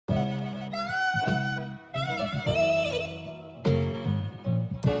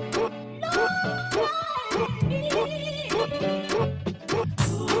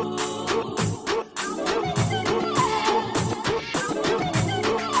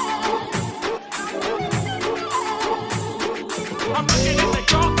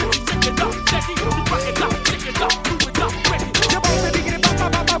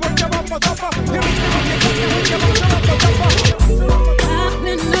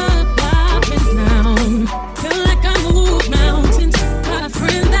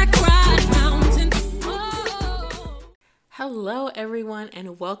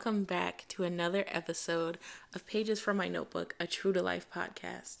and welcome back to another episode of Pages from My Notebook, a True to Life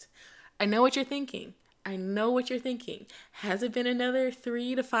podcast. I know what you're thinking. Has it been another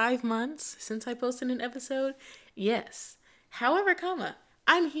 3 to 5 months since I posted an episode? Yes. However,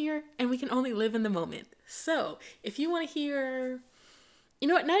 I'm here and we can only live in the moment. So, if you want to hear,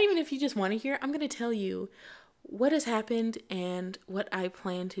 not even if you just want to hear, I'm going to tell you what has happened and what I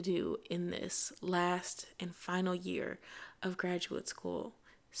plan to do in this last and final year of graduate school.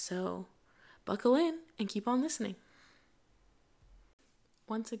 So, buckle in and keep on listening.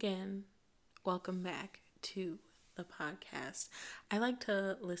 Once again, welcome back to the podcast. I like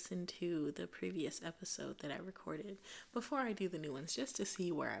to listen to the previous episode that I recorded before I do the new ones just to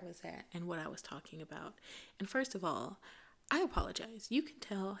see where I was at and what I was talking about. And first of all, I apologize. You can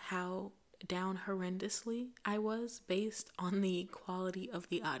tell how down horrendously I was based on the quality of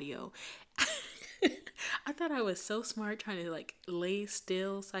the audio. I thought I was so smart trying to lay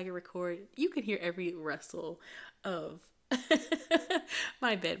still so I could record. You could hear every rustle of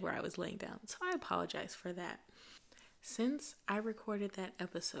my bed where I was laying down. So I apologize for that. Since I recorded that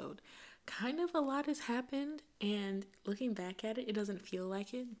episode, kind of a lot has happened, and looking back at it, it doesn't feel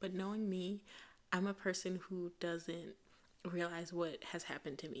like it. But knowing me, I'm a person who doesn't realize what has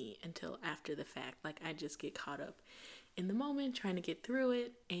happened to me until after the fact. I just get caught up in the moment trying to get through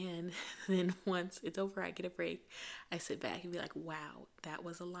it, and then once it's over, I get a break. I sit back and be like, wow, that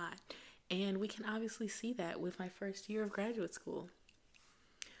was a lot. And we can obviously see that with my first year of graduate school.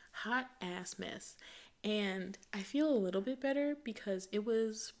 Hot ass mess. And I feel a little bit better because it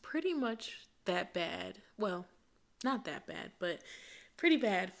was pretty much that bad. Well, not that bad, but pretty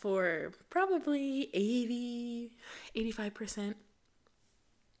bad for probably 85%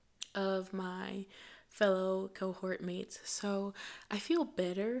 of my fellow cohort mates. So I feel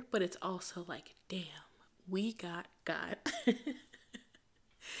better, but it's also like, damn, we got God.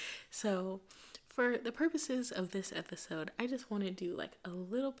 So for the purposes of this episode, I just want to do a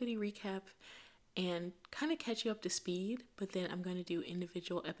little bitty recap and kind of catch you up to speed, but then I'm going to do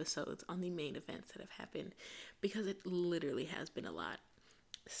individual episodes on the main events that have happened because it literally has been a lot.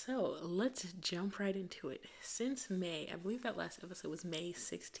 So let's jump right into it. Since May, I believe that last episode was May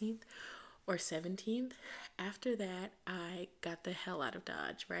 16th or 17th. After that, I got the hell out of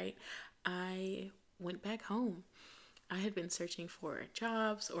Dodge, right? I went back home. I had been searching for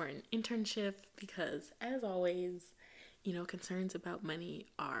jobs or an internship because, as always, concerns about money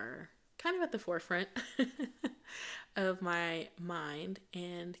are kind of at the forefront of my mind.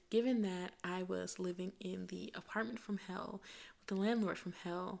 And given that I was living in the apartment from hell with the landlord from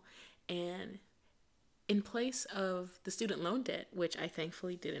hell, and in place of the student loan debt, which I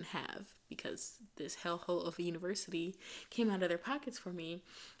thankfully didn't have because this hellhole of a university came out of their pockets for me,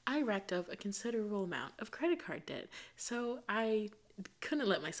 I racked up a considerable amount of credit card debt. So I couldn't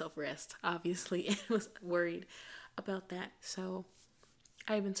let myself rest, obviously, and was worried about that. So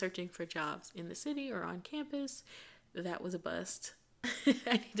I've been searching for jobs in the city or on campus. That was a bust.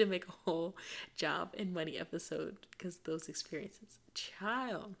 I need to make a whole job and money episode because those experiences.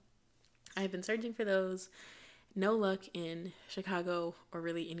 Child. I've been searching for those. No luck in Chicago or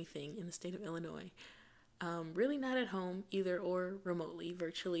really anything in the state of Illinois. Really not at home either or remotely,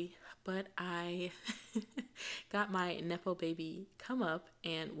 virtually. But I got my Nepo baby come up,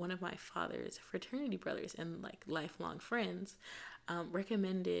 and one of my father's fraternity brothers and lifelong friends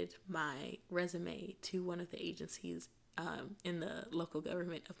recommended my resume to one of the agencies in the local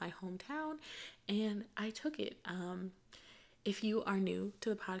government of my hometown, and I took it. If you are new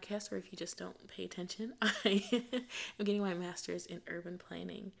to the podcast or if you just don't pay attention, I am getting my master's in urban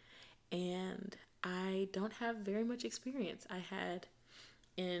planning, and I don't have very much experience. I had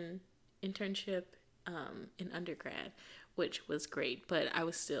an internship in undergrad, which was great, but I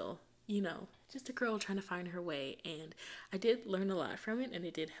was still, just a girl trying to find her way, and I did learn a lot from it, and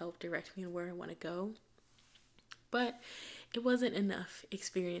it did help direct me in where I want to go. But it wasn't enough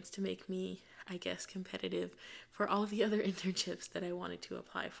experience to make me, I guess, competitive for all of the other internships that I wanted to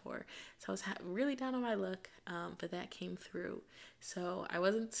apply for. So I was really down on my luck, but that came through. So I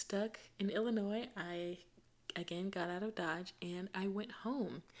wasn't stuck in Illinois. I, again, got out of Dodge and I went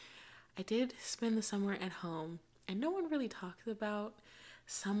home. I did spend the summer at home, and no one really talks about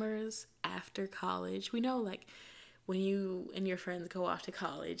summers after college. We know, when you and your friends go off to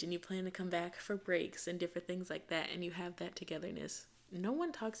college and you plan to come back for breaks and different things like that, and you have that togetherness. No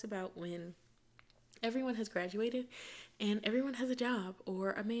one talks about when Everyone has graduated and everyone has a job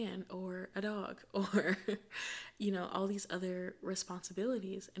or a man or a dog or, all these other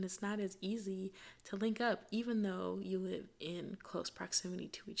responsibilities. And it's not as easy to link up, even though you live in close proximity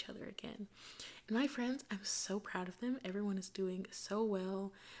to each other again. And my friends, I'm so proud of them. Everyone is doing so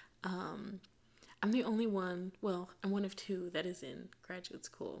well. I'm the only one, well, I'm one of two that is in graduate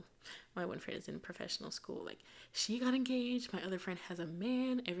school. My one friend is in professional school. Like, she got engaged. My other friend has a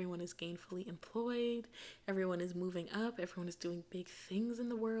man. Everyone is gainfully employed. Everyone is moving up. Everyone is doing big things in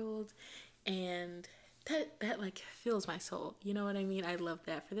the world. And that like fills my soul. You know what I mean? I love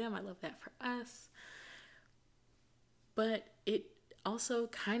that for them. I love that for us. But it also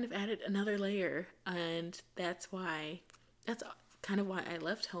kind of added another layer, and that's kind of why I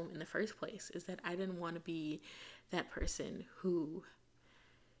left home in the first place, is that I didn't want to be that person who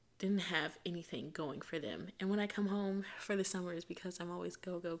didn't have anything going for them. And when I come home for the summers, because I'm always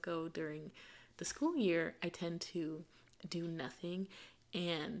go, go, go during the school year, I tend to do nothing.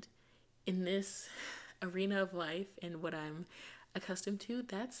 And in this arena of life and what I'm accustomed to,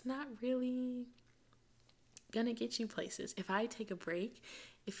 that's not really gonna get you places. If I take a break,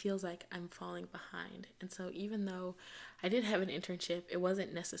 it feels like I'm falling behind. And so even though I did have an internship, it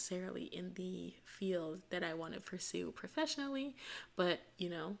wasn't necessarily in the field that I want to pursue professionally, but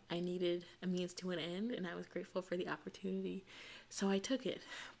I needed a means to an end, and I was grateful for the opportunity, so I took it.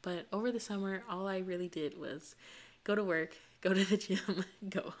 But over the summer, all I really did was go to work, go to the gym,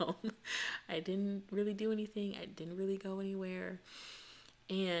 go home. I didn't really do anything. I didn't really go anywhere.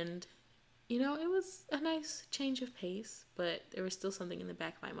 And it was a nice change of pace, but there was still something in the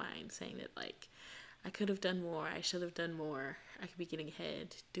back of my mind saying that, like, I could have done more, I should have done more, I could be getting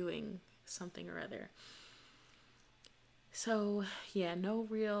ahead, doing something or other. So, yeah, I don't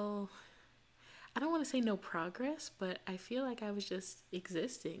want to say no progress, but I feel like I was just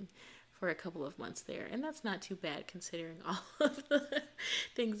existing for a couple of months there. And that's not too bad considering all of the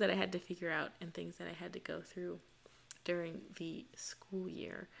things that I had to figure out and things that I had to go through during the school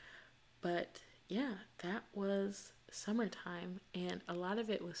year. But yeah, that was summertime, and a lot of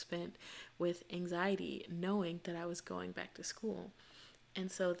it was spent with anxiety, knowing that I was going back to school.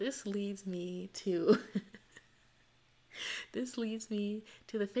 And so this leads me to the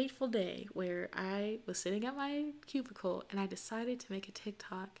fateful day where I was sitting at my cubicle and I decided to make a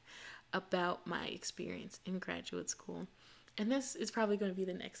TikTok about my experience in graduate school. And this is probably going to be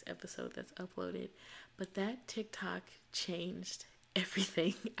the next episode that's uploaded, but that TikTok changed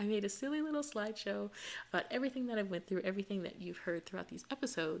everything. I made a silly little slideshow about everything that I went through, everything that you've heard throughout these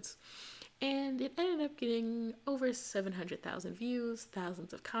episodes, and it ended up getting over 700,000 views,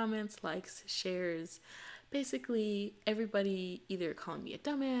 thousands of comments, likes, shares. Basically, everybody either calling me a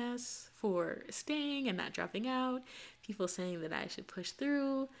dumbass for staying and not dropping out, people saying that I should push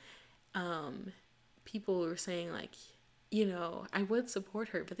through, people were saying, like, I would support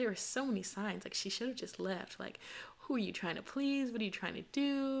her, but there were so many signs, like, she should have just left. Like, who are you trying to please? What are you trying to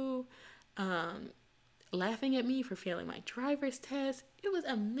do? Laughing at me for failing my driver's test. It was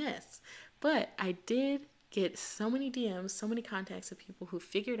a mess. But I did get so many DMs, so many contacts of people who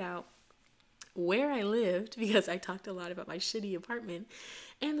figured out where I lived, because I talked a lot about my shitty apartment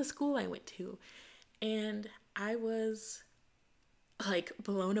and the school I went to. And I was like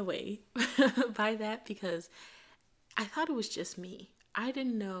blown away by that, because I thought it was just me. I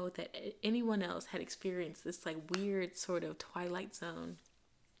didn't know that anyone else had experienced this like weird sort of twilight zone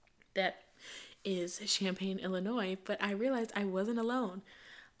that is Champaign, Illinois, but I realized I wasn't alone.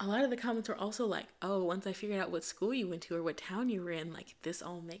 A lot of the comments were also like, oh, once I figured out what school you went to or what town you were in, like, this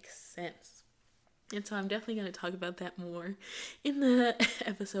all makes sense. And so I'm definitely going to talk about that more in the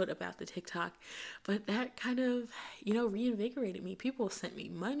episode about the TikTok. But that kind of, reinvigorated me. People sent me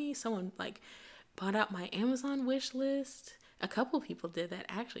money. Someone like bought out my Amazon wish list. A couple people did that,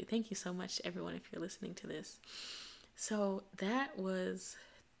 actually. Thank you so much to everyone if you're listening to this. So that was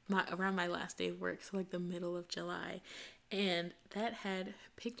around my last day of work, so like the middle of July. And that had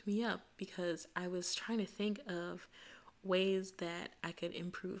picked me up because I was trying to think of ways that I could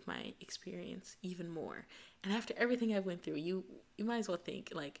improve my experience even more. And after everything I went through, you might as well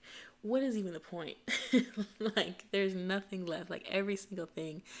think, like, what is even the point? Like, there's nothing left. Like, every single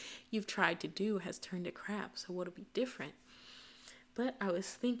thing you've tried to do has turned to crap. So what'll be different? But I was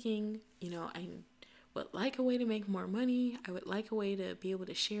thinking, I would like a way to make more money. I would like a way to be able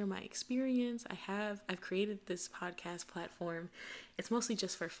to share my experience. I've created this podcast platform. It's mostly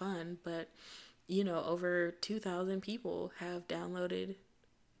just for fun, but over 2,000 people have downloaded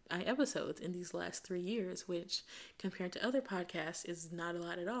my episodes in these last 3 years, which compared to other podcasts is not a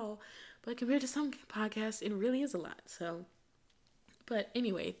lot at all. But compared to some podcasts, it really is a lot. So, but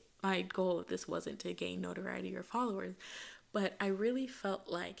anyway, my goal of this wasn't to gain notoriety or followers, but I really felt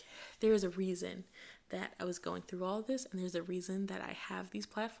like there's a reason that I was going through all of this, and there's a reason that I have these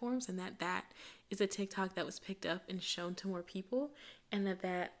platforms, and that is a TikTok that was picked up and shown to more people, and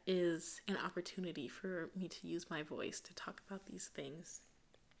that is an opportunity for me to use my voice to talk about these things.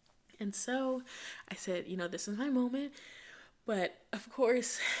 And so I said, this is my moment. But of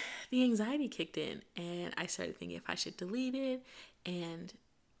course, the anxiety kicked in, and I started thinking if I should delete it. And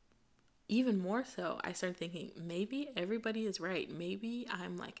even more so, I started thinking maybe everybody is right. Maybe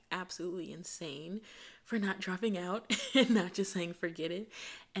I'm like absolutely insane for not dropping out and not just saying forget it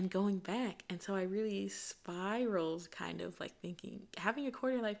and going back. And so I really spiraled, kind of like thinking, having a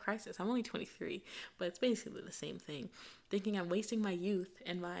quarter life crisis. I'm only 23, but it's basically the same thing. Thinking I'm wasting my youth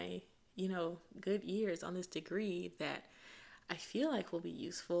and my, good years on this degree that I feel like will be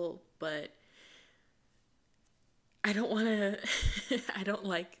useful, but I don't want to, I don't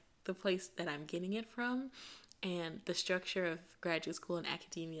like the place that I'm getting it from and the structure of graduate school and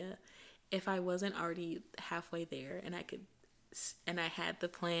academia. If I wasn't already halfway there and I had the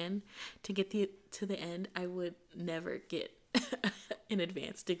plan to get to the end, I would never get an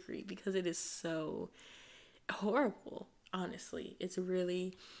advanced degree because it is so horrible. Honestly, it's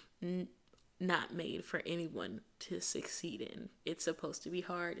really not made for anyone to succeed in. It's supposed to be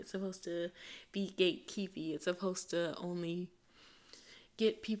hard. It's supposed to be gatekeepy. It's supposed to only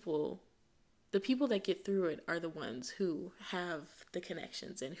get people. The people that get through it are the ones who have the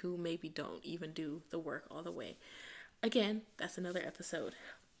connections and who maybe don't even do the work all the way. Again, that's another episode.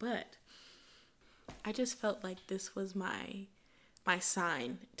 But I just felt like this was my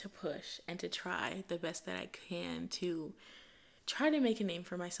sign to push and to try the best that I can to try to make a name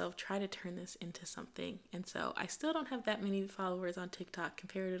for myself, try to turn this into something. And so I still don't have that many followers on TikTok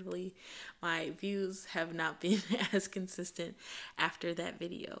comparatively. My views have not been as consistent after that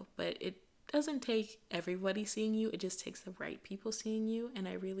video, but it doesn't take everybody seeing you. It just takes the right people seeing you. And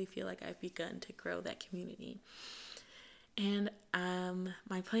I really feel like I've begun to grow that community. And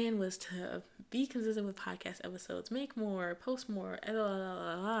my plan was to be consistent with podcast episodes, make more, post more, blah, blah,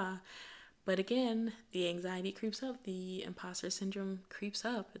 blah, blah. But again, the anxiety creeps up, the imposter syndrome creeps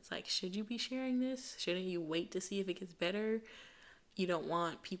up. It's like, should you be sharing this? Shouldn't you wait to see if it gets better? You don't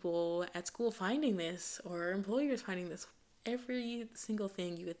want people at school finding this or employers finding this. Every single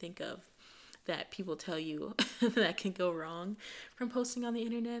thing you could think of that people tell you that can go wrong from posting on the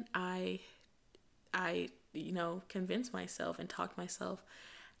internet, I convince myself and talk myself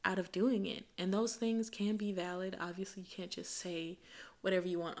out of doing it. And those things can be valid. Obviously, you can't just say whatever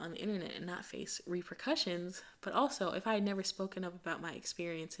you want on the internet and not face repercussions. But also, if I had never spoken up about my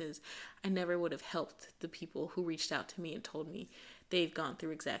experiences, I never would have helped the people who reached out to me and told me they've gone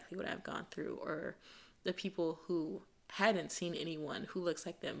through exactly what I've gone through, or the people who hadn't seen anyone who looks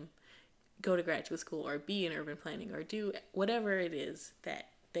like them go to graduate school or be in urban planning or do whatever it is that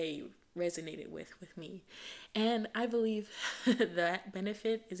they resonated with me. And I believe that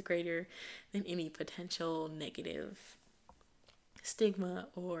benefit is greater than any potential negative stigma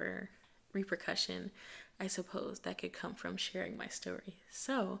or repercussion, I suppose, that could come from sharing my story.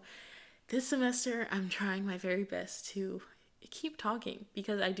 So this semester, I'm trying my very best to keep talking,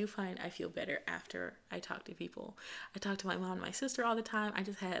 because I do find I feel better after I talk to people. I talk to my mom and my sister all the time. I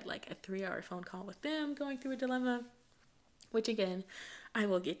just had like a 3-hour phone call with them going through a dilemma, which again, I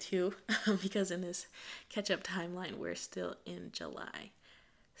will get to because in this catch-up timeline, we're still in July.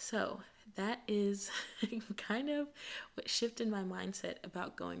 So that is kind of what shifted my mindset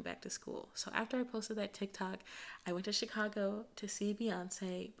about going back to school. So after I posted that TikTok, I went to Chicago to see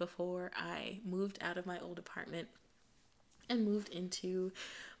Beyonce before I moved out of my old apartment and moved into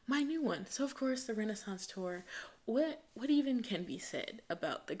my new one. So of course, the Renaissance tour. What even can be said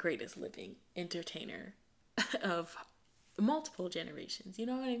about the greatest living entertainer of multiple generations? You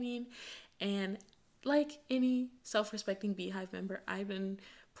know what I mean? And like any self-respecting Beehive member, I've been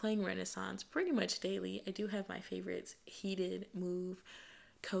playing Renaissance pretty much daily. I do have my favorites: Heated, Move,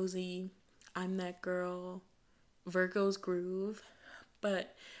 Cozy, I'm That Girl, Virgo's Groove.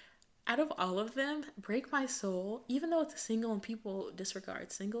 But out of all of them, Break My Soul, even though it's a single and people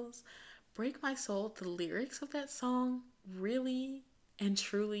disregard singles, Break My Soul, the lyrics of that song really and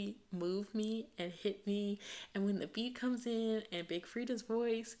truly move me and hit me. And when the beat comes in and Big Frida's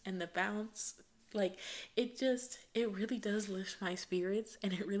voice and the bounce, like, it really does lift my spirits,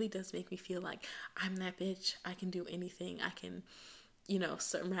 and it really does make me feel like I'm that bitch. I can do anything. I can,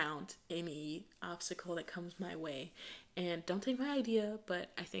 surmount any obstacle that comes my way. And don't take my idea,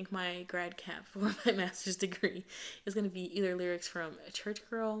 but I think my grad cap for my master's degree is going to be either lyrics from a church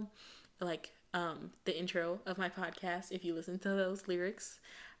girl, like the intro of my podcast. If you listen to those lyrics,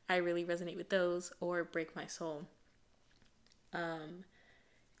 I really resonate with those, or Break My Soul.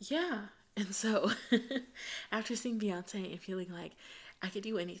 Yeah. And so after seeing Beyonce and feeling like I could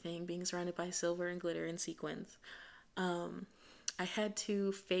do anything, being surrounded by silver and glitter and sequins, I had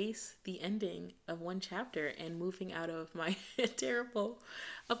to face the ending of one chapter and moving out of my terrible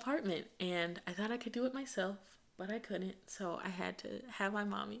apartment. And I thought I could do it myself, but I couldn't. So I had to have my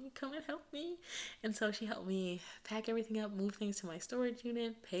mommy come and help me. And so she helped me pack everything up, move things to my storage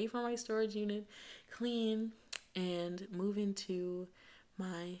unit, pay for my storage unit, clean, and move into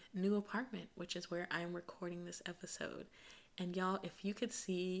my new apartment, which is where I'm recording this episode. And y'all, if you could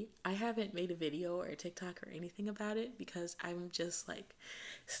see, I haven't made a video or a TikTok or anything about it because I'm just like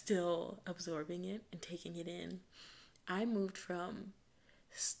still absorbing it and taking it in. I moved from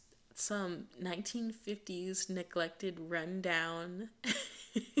some 1950s neglected, rundown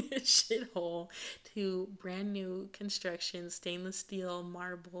shithole to brand new construction, stainless steel,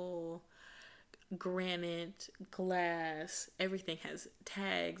 marble, granite, glass, everything has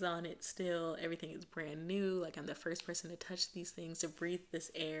tags on it still. Everything is brand new. Like, I'm the first person to touch these things, to breathe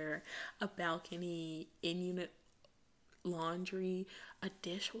this air, a balcony, in-unit laundry, a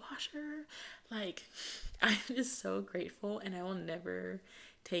dishwasher. Like, I'm just so grateful, and I will never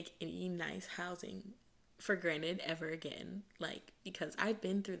take any nice housing for granted ever again. Like, because I've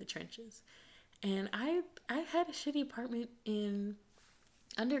been through the trenches. And I had a shitty apartment in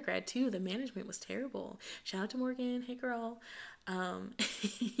undergrad too. The management was terrible. Shout out to Morgan, hey girl.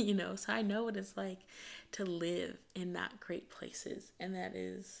 So I know what it's like to live in not great places, and that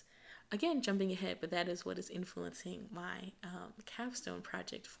is, again, jumping ahead, but that is what is influencing my capstone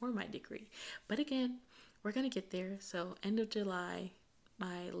project for my degree. But again, we're gonna get there. So end of July,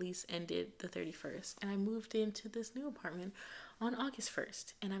 my lease ended the 31st, and I moved into this new apartment on August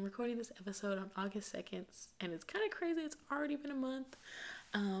 1st, and I'm recording this episode on August 2nd, and it's kind of crazy. It's already been a month.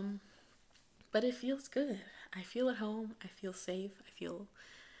 But it feels good. I feel at home. I feel safe. I feel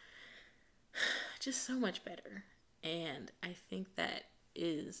just so much better. And I think that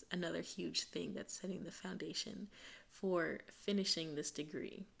is another huge thing that's setting the foundation for finishing this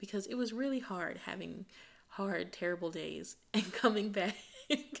degree, because it was really hard having hard, terrible days and coming back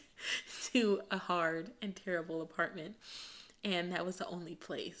to a hard and terrible apartment. And that was the only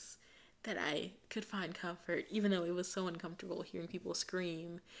place that I could find comfort, even though it was so uncomfortable hearing people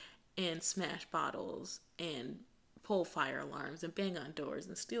scream and smash bottles and pull fire alarms and bang on doors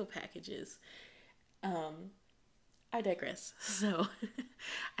and steal packages. I digress. So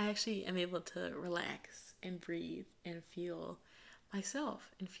I actually am able to relax and breathe and feel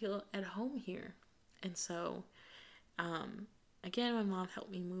myself and feel at home here. And so, again, my mom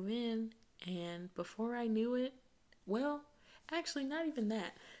helped me move in, and before I knew it, well, actually, not even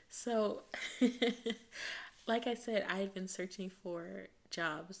that. So, like I said, I had been searching for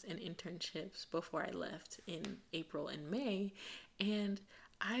jobs and internships before I left in April and May, and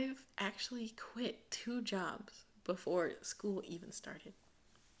I've actually quit 2 jobs before school even started,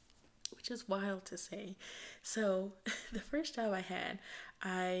 which is wild to say. So, the first job I had,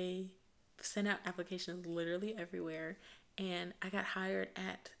 I sent out applications literally everywhere, and I got hired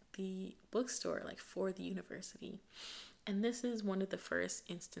at the bookstore, like for the university. And this is one of the first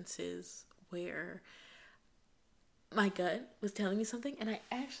instances where my gut was telling me something, and I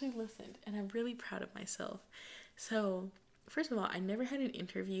actually listened, and I'm really proud of myself. So, first of all, I never had an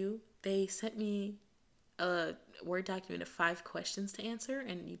interview. They sent me a Word document of 5 questions to answer,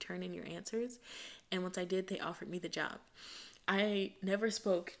 and you turn in your answers. And once I did, they offered me the job. I never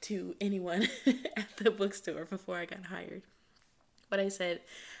spoke to anyone at the bookstore before I got hired. But I said,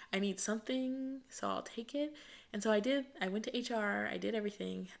 I need something, so I'll take it. And so I did. I went to HR. I did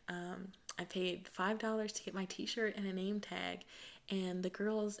everything. I paid $5 to get my t-shirt and a name tag. And the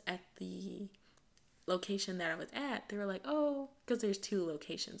girls at the location that I was at, they were like, oh, because there's 2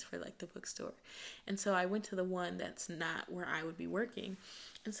 locations for like the bookstore. And so I went to the one that's not where I would be working.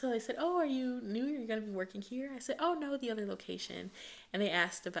 And so they said, oh, are you new? You're going to be working here? I said, oh, no, the other location. And they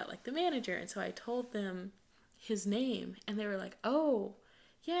asked about like the manager. And so I told them his name, and they were like, oh,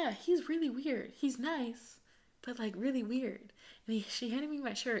 yeah, he's really weird. He's nice, but like really weird. And she handed me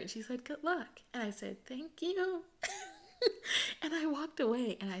my shirt, and she said, good luck. And I said, thank you. And I walked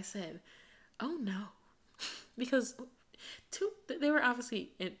away, and I said, oh no. Because they were obviously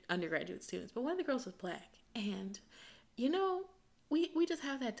undergraduate students, but one of the girls was black. And, we just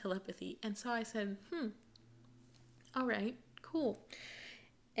have that telepathy. And so I said, all right, cool.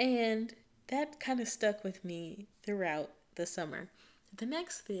 And that kind of stuck with me throughout the summer. The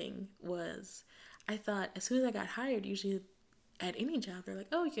next thing was, I thought as soon as I got hired, usually at any job, they're like,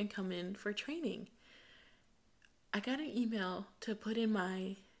 oh, you can come in for training. I got an email to put in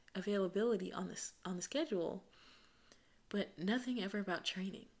my availability on the schedule, but nothing ever about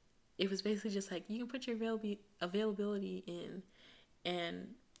training. It was basically just like, you can put your availability in and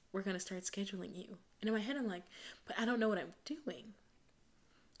we're going to start scheduling you. And in my head, I'm like, but I don't know what I'm doing.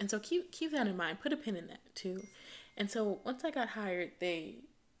 And so keep that in mind. Put a pin in that too. And so once I got hired, they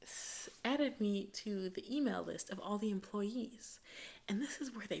added me to the email list of all the employees. And this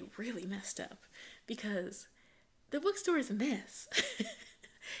is where they really messed up, because the bookstore is a mess.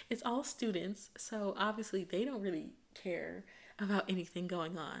 It's all students, so obviously they don't really care about anything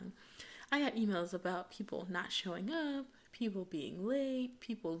going on. I got emails about people not showing up, people being late,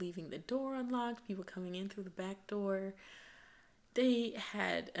 people leaving the door unlocked, people coming in through the back door. They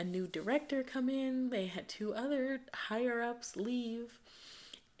had a new director come in, they had 2 other higher ups leave,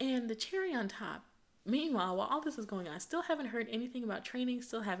 and the cherry on top, meanwhile, while all this is going on, I still haven't heard anything about training,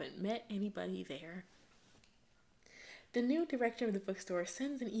 still haven't met anybody there. The new director of the bookstore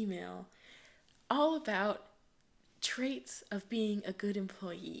sends an email all about traits of being a good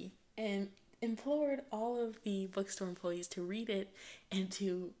employee and implored all of the bookstore employees to read it and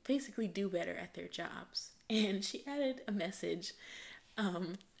to basically do better at their jobs. And she added a message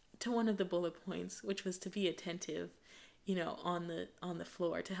to one of the bullet points, which was to be attentive, on the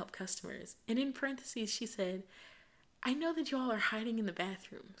floor to help customers. And in parentheses, she said, "I know that you all are hiding in the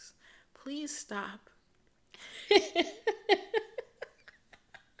bathrooms. Please stop."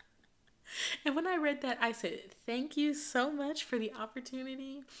 And when I read that, I said, "Thank you so much for the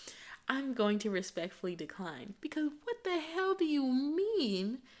opportunity. I'm going to respectfully decline." Because what the hell do you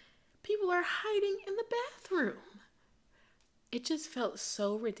mean people are hiding in the bathroom? It just felt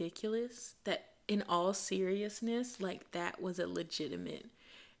so ridiculous that, in all seriousness, like, that was a legitimate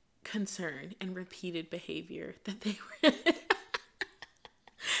concern and repeated behavior that they were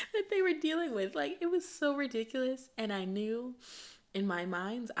that they were dealing with. Like, it was so ridiculous. And I knew in my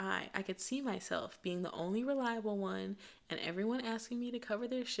mind's eye, I could see myself being the only reliable one, and everyone asking me to cover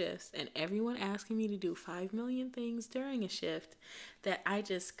their shifts, and everyone asking me to do 5 million things during a shift, that I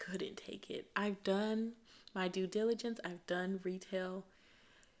just couldn't take it. I've done my due diligence. I've done retail.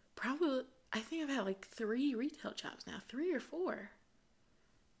 Probably, I think I've had like 3 retail jobs now, 3 or 4.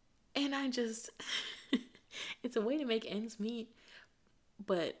 And I just, it's a way to make ends meet,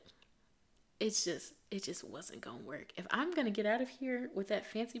 but it just wasn't gonna work. If I'm gonna get out of here with that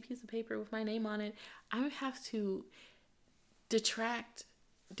fancy piece of paper with my name on it, I would have to deflect,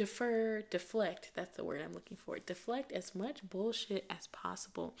 that's the word I'm looking for. Deflect as much bullshit as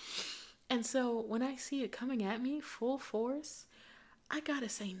possible. And so when I see it coming at me full force, I gotta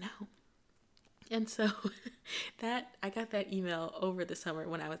say no. And so I got that email over the summer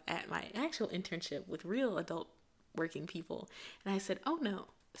when I was at my actual internship with real adult working people. And I said, oh no.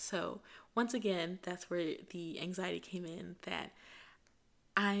 So once again, that's where the anxiety came in, that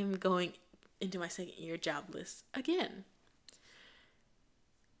I'm going into my second year jobless again.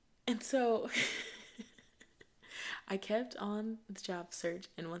 And so I kept on the job search,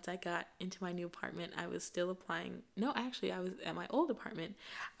 and once I got into my new apartment, I was still applying. No, actually, I was at my old apartment.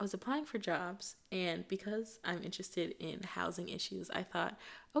 I was applying for jobs, and because I'm interested in housing issues, I thought,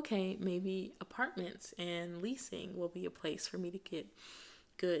 okay, maybe apartments and leasing will be a place for me to get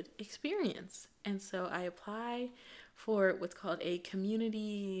good experience. And so I apply for what's called a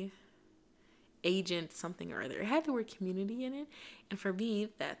community agent something or other. It had the word community in it, and for me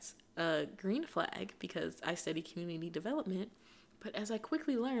that's a green flag because I study community development. But as I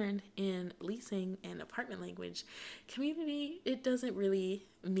quickly learned in leasing and apartment language, community, it doesn't really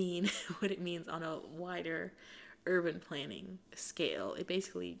mean what it means on a wider urban planning scale. It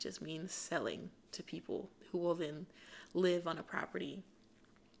basically just means selling to people who will then live on a property.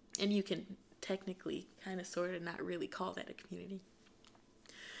 And you can technically kind of sort of not really call that a community.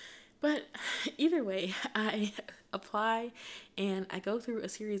 But either way, I apply and I go through a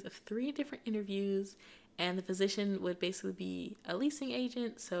series of 3 different interviews, and the position would basically be a leasing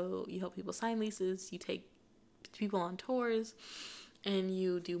agent. So you help people sign leases, you take people on tours, and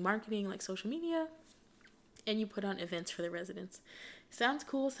you do marketing like social media, and you put on events for the residents. Sounds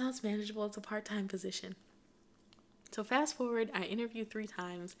cool, sounds manageable. It's a part-time position. So fast forward, I interview 3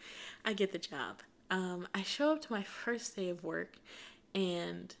 times, I get the job. I show up to my first day of work,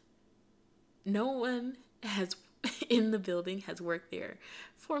 and no one has in the building has worked there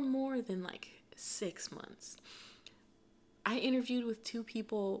for more than like 6 months. I interviewed with 2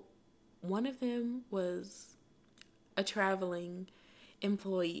 people. One of them was a traveling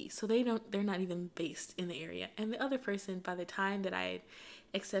employee, so they're not even based in the area. And the other person, by the time that I had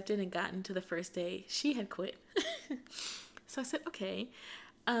accepted and gotten to the first day, she had quit. So I said, okay.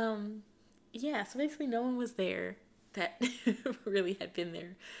 So basically no one was there. that really had been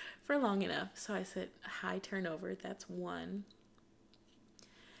there for long enough. So I said, high turnover, that's one.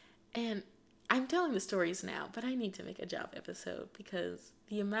 And I'm telling the stories now, but I need to make a job episode because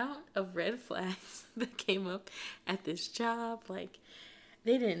the amount of red flags that came up at this job, like,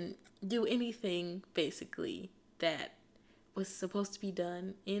 they didn't do anything basically that was supposed to be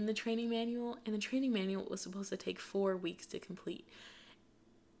done in the training manual, and the training manual was supposed to take 4 weeks to complete.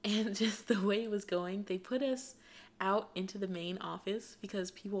 And just the way it was going, they put us out into the main office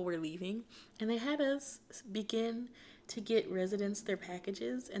because people were leaving, and they had us begin to get residents their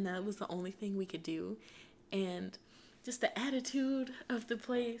packages, and that was the only thing we could do. And just the attitude of the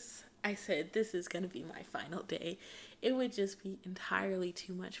place, I said, this is going to be my final day. It would just be entirely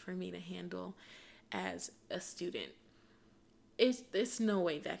too much for me to handle as a student. It's no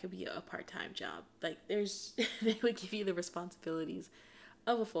way that could be a part-time job. Like, there's they would give you the responsibilities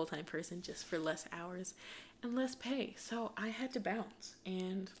of a full-time person just for less hours and less pay. So I had to bounce,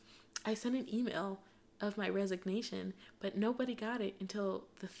 and I sent an email of my resignation, but nobody got it until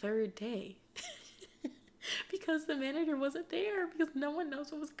the 3rd day because the manager wasn't there, because no one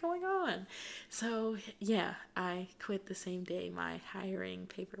knows what was going on. So yeah, I quit the same day my hiring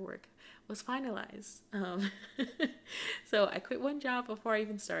paperwork was finalized. So I quit one job before I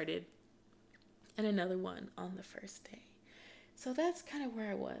even started, and another one on the first day. So that's kind of where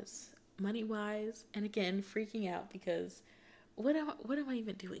I was money wise, and again freaking out because what am I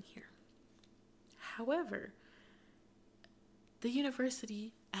even doing here? However, the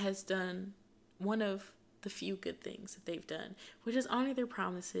university has done one of the few good things that they've done, which is honor their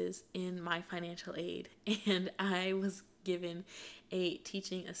promises in my financial aid, and I was given a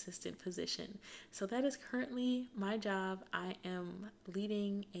teaching assistant position. So that is currently my job. I am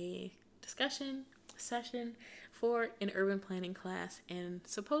leading a discussion session for an urban planning class, and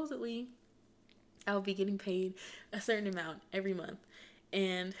supposedly I'll be getting paid a certain amount every month.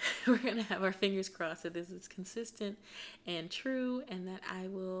 And we're going to have our fingers crossed that this is consistent and true, and that I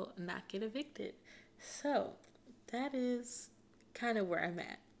will not get evicted. So that is kind of where I'm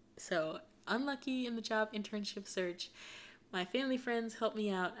at. So unlucky in the job internship search. My family friends helped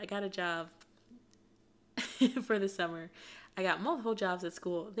me out. I got a job for the summer. I got multiple jobs at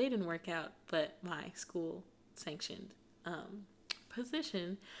school. They didn't work out, but my school sanctioned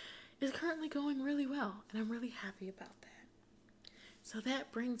position is currently going really well, and I'm really happy about that. So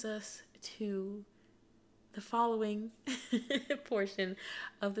that brings us to the following portion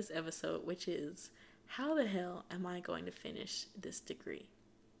of this episode, which is, how the hell am I going to finish this degree?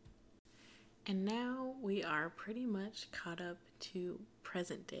 And now we are pretty much caught up to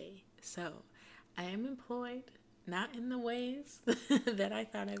present day. So I am employed, not in the ways that I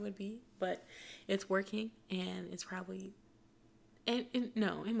thought I would be, but it's working, and it's probably,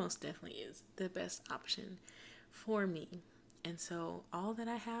 no, it most definitely is the best option for me. And so all that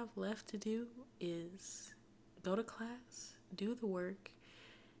I have left to do is go to class, do the work,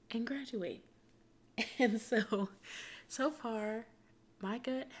 and graduate. And so far, my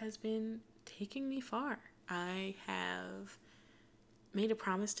gut has been taking me far. I have made a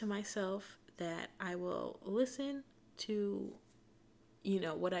promise to myself that I will listen to,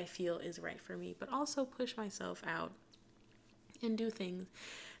 what I feel is right for me, but also push myself out and do things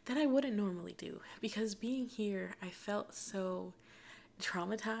that I wouldn't normally do, because being here, I felt so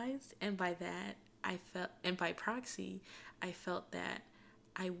traumatized, and by proxy, I felt that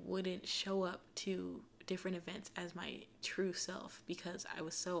I wouldn't show up to different events as my true self, because I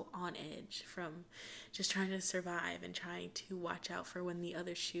was so on edge from just trying to survive and trying to watch out for when the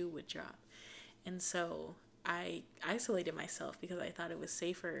other shoe would drop. And so I isolated myself because I thought it was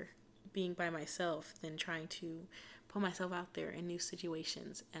safer being by myself than trying to put myself out there in new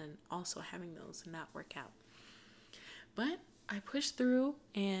situations and also having those not work out. But I pushed through,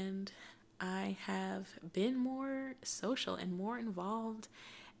 and I have been more social and more involved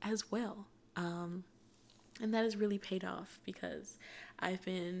as well. And that has really paid off, because I've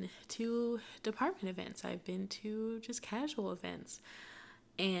been to department events, I've been to just casual events,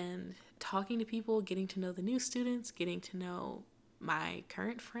 and talking to people, getting to know the new students, getting to know my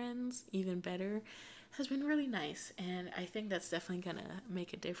current friends even better, has been really nice. And I think that's definitely gonna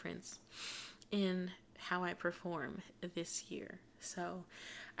make a difference in how I perform this year. So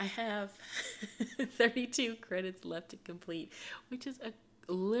I have 32 credits left to complete, which is a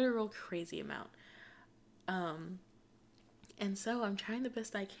literal crazy amount. And so I'm trying the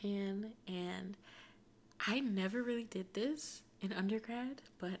best I can, and I never really did this in undergrad,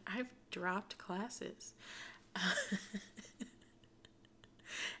 but I've dropped classes.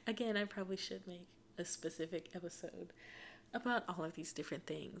 Again, I probably should make a specific episode about all of these different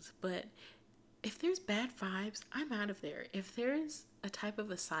things, but if there's bad vibes, I'm out of there. If there's a type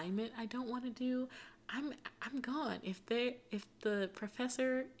of assignment I don't want to do, I'm gone. If the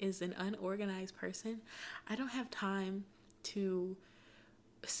professor is an unorganized person, I don't have time to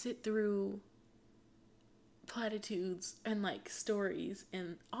sit through platitudes and like stories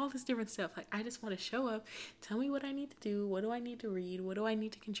and all this different stuff. Like, I just want to show up, tell me what I need to do, what do I need to read, what do I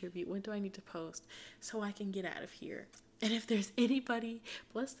need to contribute, what do I need to post, so I can get out of here. And if there's anybody,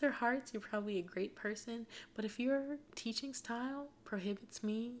 bless their hearts, you're probably a great person, but if your teaching style prohibits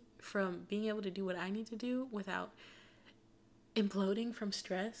me from being able to do what I need to do without imploding from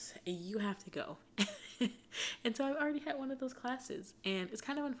stress, you have to go. And so I've already had one of those classes, and it's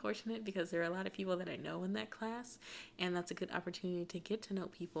kind of unfortunate because there are a lot of people that I know in that class, and that's a good opportunity to get to know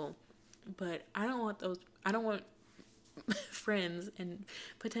people. But I don't want friends and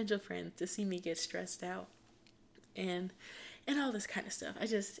potential friends to see me get stressed out and all this kind of stuff.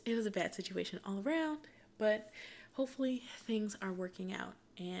 It was a bad situation all around, but hopefully things are working out,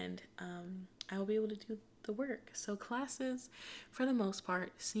 and I will be able to do the work. So classes, for the most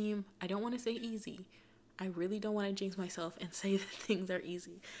part, I don't want to say easy. I really don't want to jinx myself and say that things are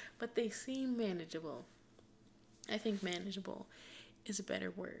easy, but they seem manageable. I think manageable is a better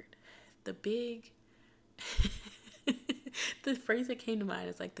word. The phrase that came to mind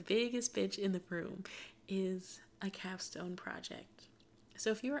is like, the biggest bitch in the room is a capstone project. So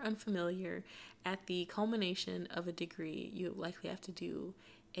if you are unfamiliar, at the culmination of a degree, you likely have to do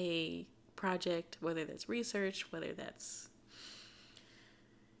a project, whether that's research, whether that's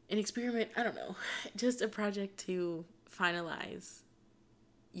an experiment, I don't know, just a project to finalize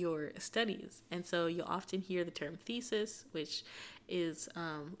your studies. And so you'll often hear the term thesis, which is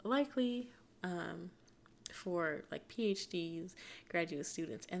likely for like PhDs, graduate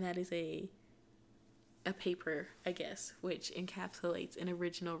students, and that is a paper, I guess, which encapsulates an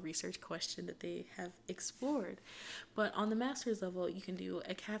original research question that they have explored. But on the master's level, you can do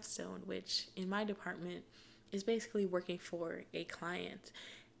a capstone, which in my department is basically working for a client.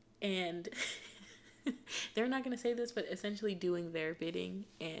 And they're not going to say this, but essentially doing their bidding,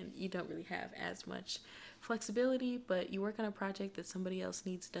 and you don't really have as much flexibility, but you work on a project that somebody else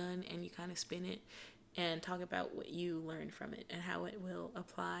needs done, and you kind of spin it and talk about what you learned from it and how it will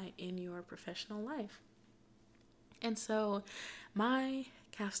apply in your professional life. And so my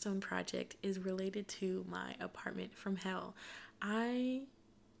capstone project is related to my apartment from hell. I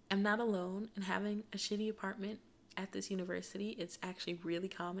am not alone in having a shitty apartment at this university. It's actually really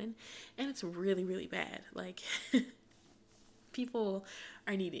common, and it's really, really bad. Like, people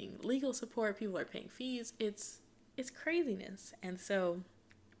are needing legal support, people are paying fees. It's craziness. And so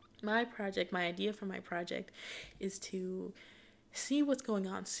my idea for my project is to see what's going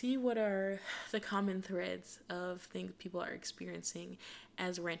on, see what are the common threads of things people are experiencing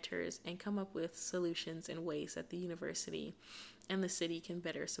as renters, and come up with solutions and ways that the university and the city can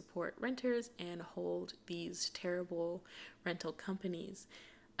better support renters and hold these terrible rental companies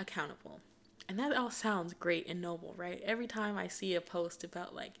accountable. And that all sounds great and noble, right? Every time I see a post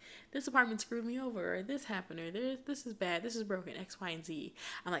about like, this apartment screwed me over, or this happened, or this is bad, this is broken, X, Y, and Z,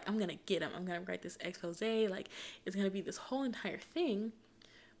 I'm like, I'm gonna get them. I'm gonna write this expose. Like, it's gonna be this whole entire thing.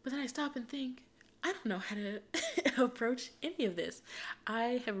 But then I stop and think, I don't know how to approach any of this.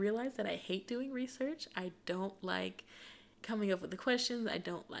 I have realized that I hate doing research. I don't like coming up with the questions. I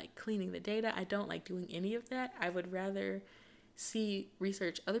don't like cleaning the data. I don't like doing any of that. I would rather see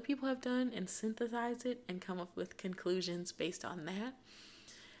research other people have done and synthesize it and come up with conclusions based on that.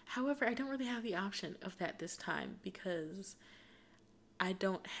 However, I don't really have the option of that this time because I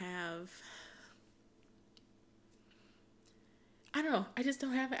don't have I just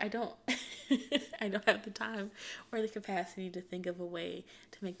don't have it. I don't I don't have the time or the capacity to think of a way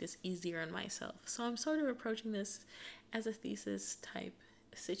to make this easier on myself. So I'm sort of approaching this as a thesis type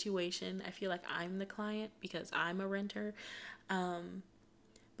situation. I feel like I'm the client because I'm a renter.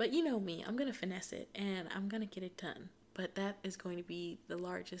 But you know me, I'm going to finesse it and I'm going to get it done. But that is going to be the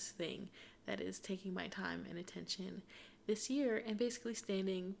largest thing that is taking my time and attention this year, and basically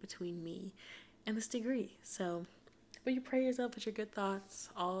standing between me and this degree. So put your prayers up, put your good thoughts,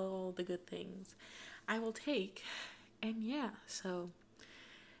 all the good things I will take. And yeah, so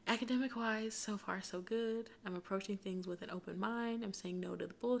academic wise, so far so good. I'm approaching things with an open mind. I'm saying no to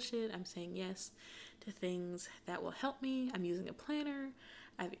the bullshit. I'm saying yes to things that will help me. I'm using a planner.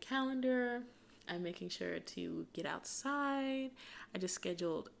 I have a calendar. I'm making sure to get outside. I just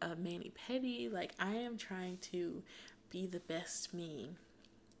scheduled a mani-pedi. Like, I am trying to be the best me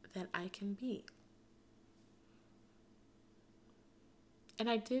that I can be. And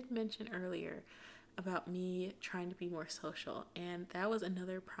I did mention earlier about me trying to be more social, and that was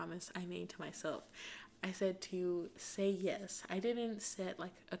another promise I made to myself. I said to say yes. I didn't set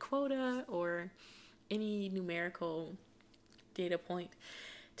like a quota or any numerical data point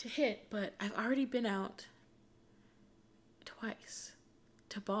to hit, but I've already been out twice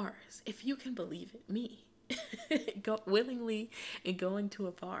to bars, if you can believe it. Me go willingly and going to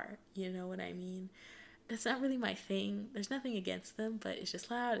a bar, you know what I mean? That's not really my thing. There's nothing against them, but it's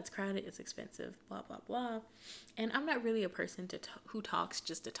just loud, it's crowded, it's expensive, blah blah blah. And I'm not really a person who talks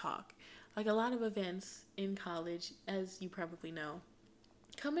just to talk. Like a lot of events in college, as you probably know,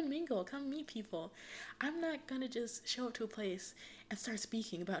 come and mingle, come meet people. I'm not gonna just show up to a place and start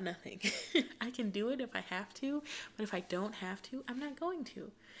speaking about nothing. I can do it if I have to, but if I don't have to, I'm not going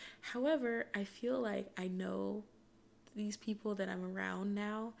to. However, I feel like I know these people that I'm around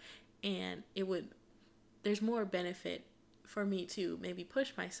now, and there's more benefit for me to maybe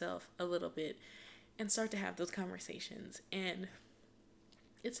push myself a little bit and start to have those conversations. And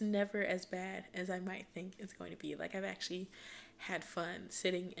it's never as bad as I might think it's going to be. Like, I've actually had fun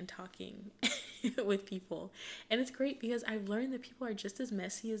sitting and talking with people. And it's great because I've learned that people are just as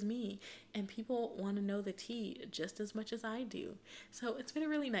messy as me, and people want to know the tea just as much as I do. So it's been a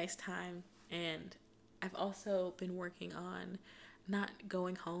really nice time. And I've also been working on not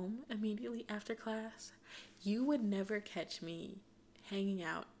going home immediately after class. You would never catch me hanging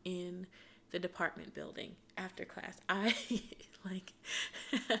out in the department building after class. I like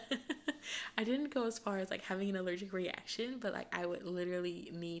I didn't go as far as like having an allergic reaction, but like I would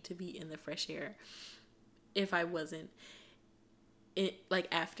literally need to be in the fresh air if I wasn't like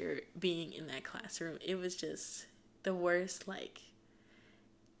after being in that classroom. It was just the worst like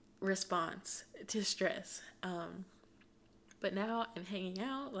response to stress. But now I'm hanging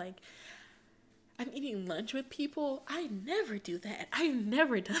out, like I'm eating lunch with people. I never do that. I've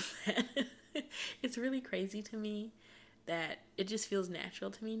never done that. It's really crazy to me that it just feels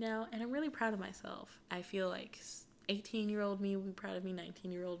natural to me now, and I'm really proud of myself. I feel like 18-year-old me would be proud of me,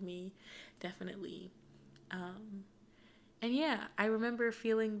 19-year-old me, definitely. And yeah, I remember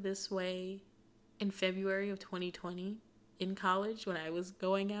feeling this way in February of 2020 in college when I was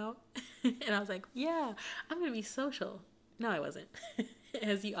going out, and I was like, yeah, I'm gonna be social. No, I wasn't.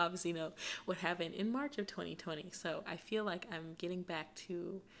 As you obviously know what happened in March of 2020. So I feel like I'm getting back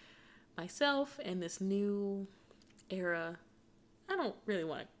to myself and this new era. I don't really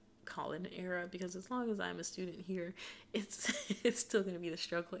want to call it an era, because as long as I'm a student here, it's it's still going to be the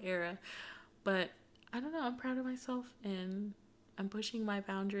struggle era. But I don't know, I'm proud of myself, and I'm pushing my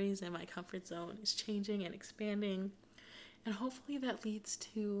boundaries, and my comfort zone is changing and expanding. And hopefully that leads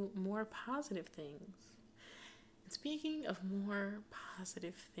to more positive things. Speaking of more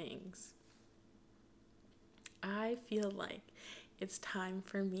positive things, I feel like it's time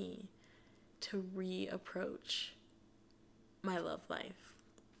for me to reapproach my love life.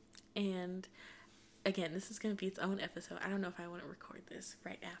 And again, this is going to be its own episode. I don't know if I want to record this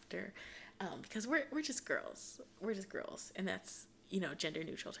right after, because we're just girls. We're just girls, and that's, gender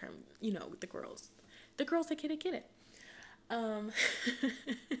neutral term. The girls that get it.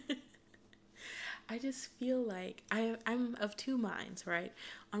 I just feel like I'm of two minds, right?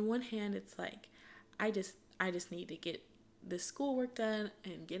 On one hand, it's like I just need to get this schoolwork done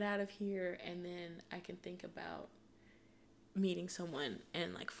and get out of here, and then I can think about meeting someone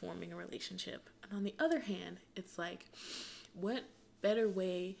and like forming a relationship. And on the other hand, it's like, what better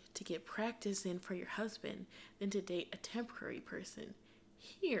way to get practice in for your husband than to date a temporary person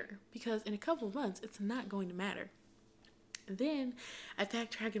here? Because in a couple of months, it's not going to matter. Then I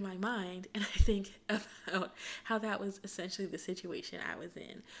backtrack in my mind and I think about how that was essentially the situation I was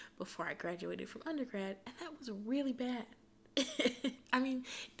in before I graduated from undergrad, and that was really bad. I mean,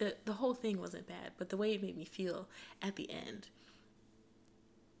 the whole thing wasn't bad, but the way it made me feel at the end.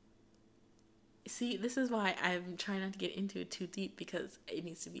 See, this is why I'm trying not to get into it too deep, because it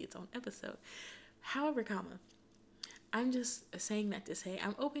needs to be its own episode. However, I'm just saying that to say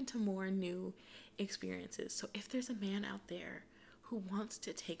I'm open to more new experiences. So if there's a man out there who wants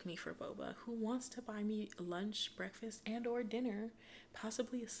to take me for boba, who wants to buy me lunch, breakfast, and or dinner,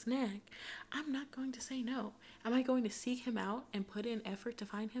 possibly a snack, I'm not going to say no. Am I going to seek him out and put in effort to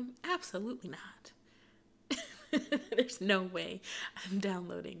find him? Absolutely not. There's no way I'm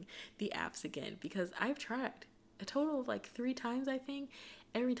downloading the apps again, because I've tried a total of like 3 times, I think.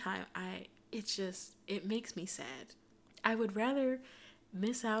 Every time it makes me sad. I would rather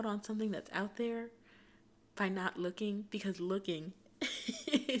miss out on something that's out there by not looking, because looking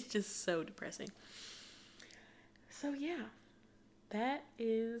is just so depressing. So yeah, that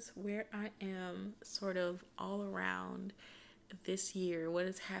is where I am sort of all around this year, what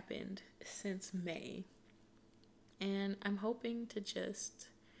has happened since May. And I'm hoping to just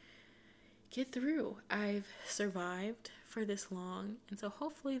get through. I've survived for this long, and so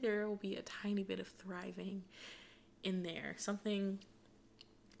hopefully there will be a tiny bit of thriving in there. Something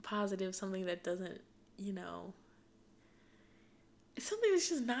positive, something that doesn't, something that's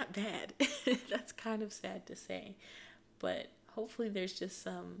just not bad. That's kind of sad to say, but hopefully there's just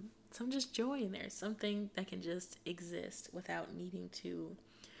some just joy in there, something that can just exist without needing to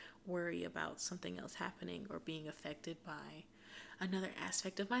worry about something else happening or being affected by another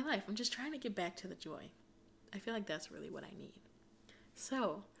aspect of my life. I'm just trying to get back to the joy. I feel like that's really what I need.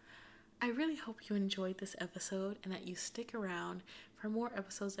 So I really hope you enjoyed this episode and that you stick around for more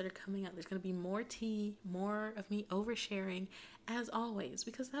episodes that are coming out. There's going to be more tea, more of me oversharing, as always,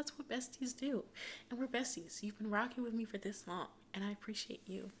 because that's what besties do. And we're besties. You've been rocking with me for this long, and I appreciate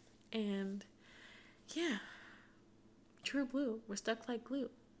you. And yeah, true blue. We're stuck like glue.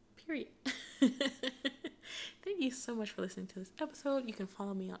 Period. Thank you so much for listening to this episode. You can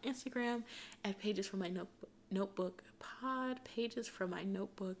follow me on Instagram at Pages from My Notebook Pod. Pages from My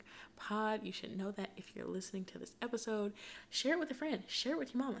Notebook Pod. You should know that if you're listening to this episode. Share it with a friend. Share it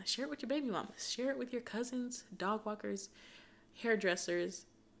with your mama. Share it with your baby mamas. Share it with your cousins, dog walkers, hairdressers,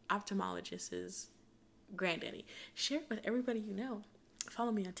 ophthalmologists, granddaddy. Share it with everybody you know.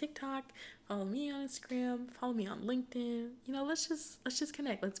 Follow me on TikTok. Follow me on Instagram. Follow me on LinkedIn. Let's just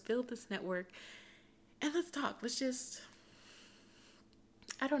connect. Let's build this network. And let's talk.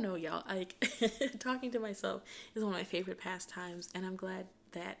 I don't know, y'all. Talking to myself is one of my favorite pastimes, and I'm glad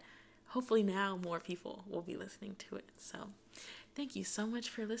that hopefully now more people will be listening to it. So thank you so much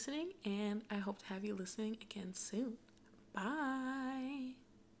for listening, and I hope to have you listening again soon. Bye.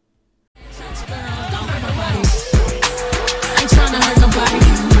 Ain't trying to hurt nobody.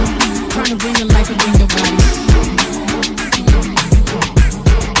 Trying to bring your life and bring your body.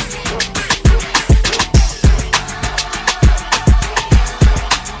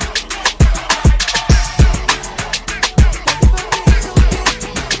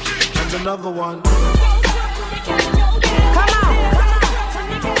 Another one. Come on.